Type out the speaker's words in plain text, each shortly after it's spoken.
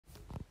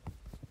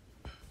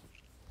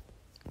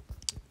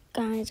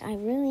Guys, I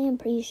really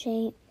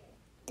appreciate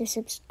the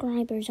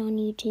subscribers on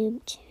YouTube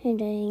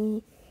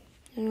today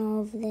and all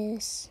of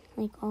this,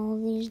 like all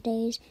of these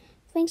days.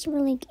 Thanks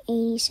for like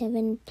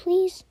 87.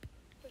 Please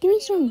give me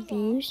some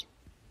views.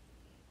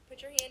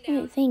 Put your hand down.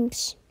 Alright,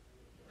 thanks.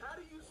 How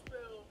do you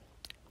spell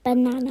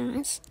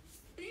Bananas.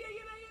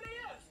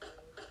 B-A-N-A-N-A-S?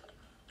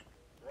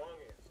 Wrong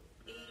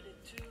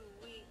answer.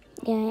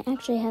 Yeah, I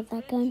actually have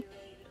that gun.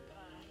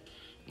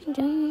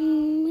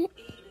 Don't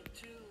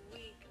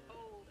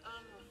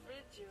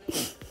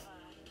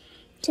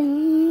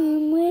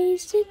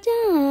ways to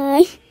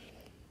die.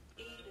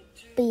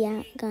 But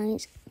yeah,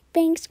 guys,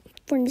 thanks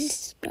for the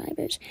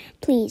subscribers.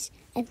 Please,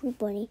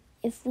 everybody,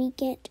 if we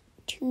get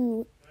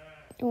to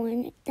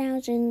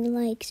 1,000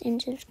 likes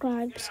and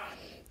subscribes,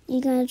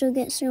 you guys will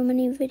get so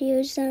many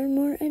videos that are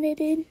more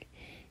edited.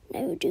 And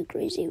I will do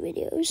crazy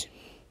videos.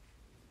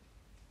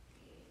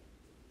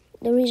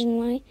 The reason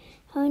why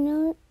how I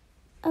know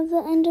of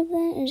the end of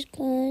that is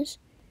because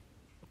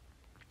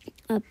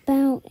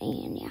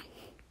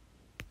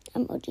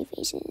emoji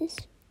faces.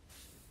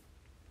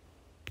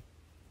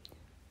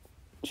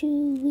 2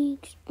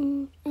 weeks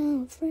on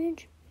our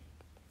fridge.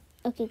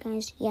 Okay,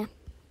 guys, yeah.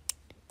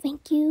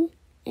 Thank you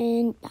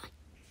and bye.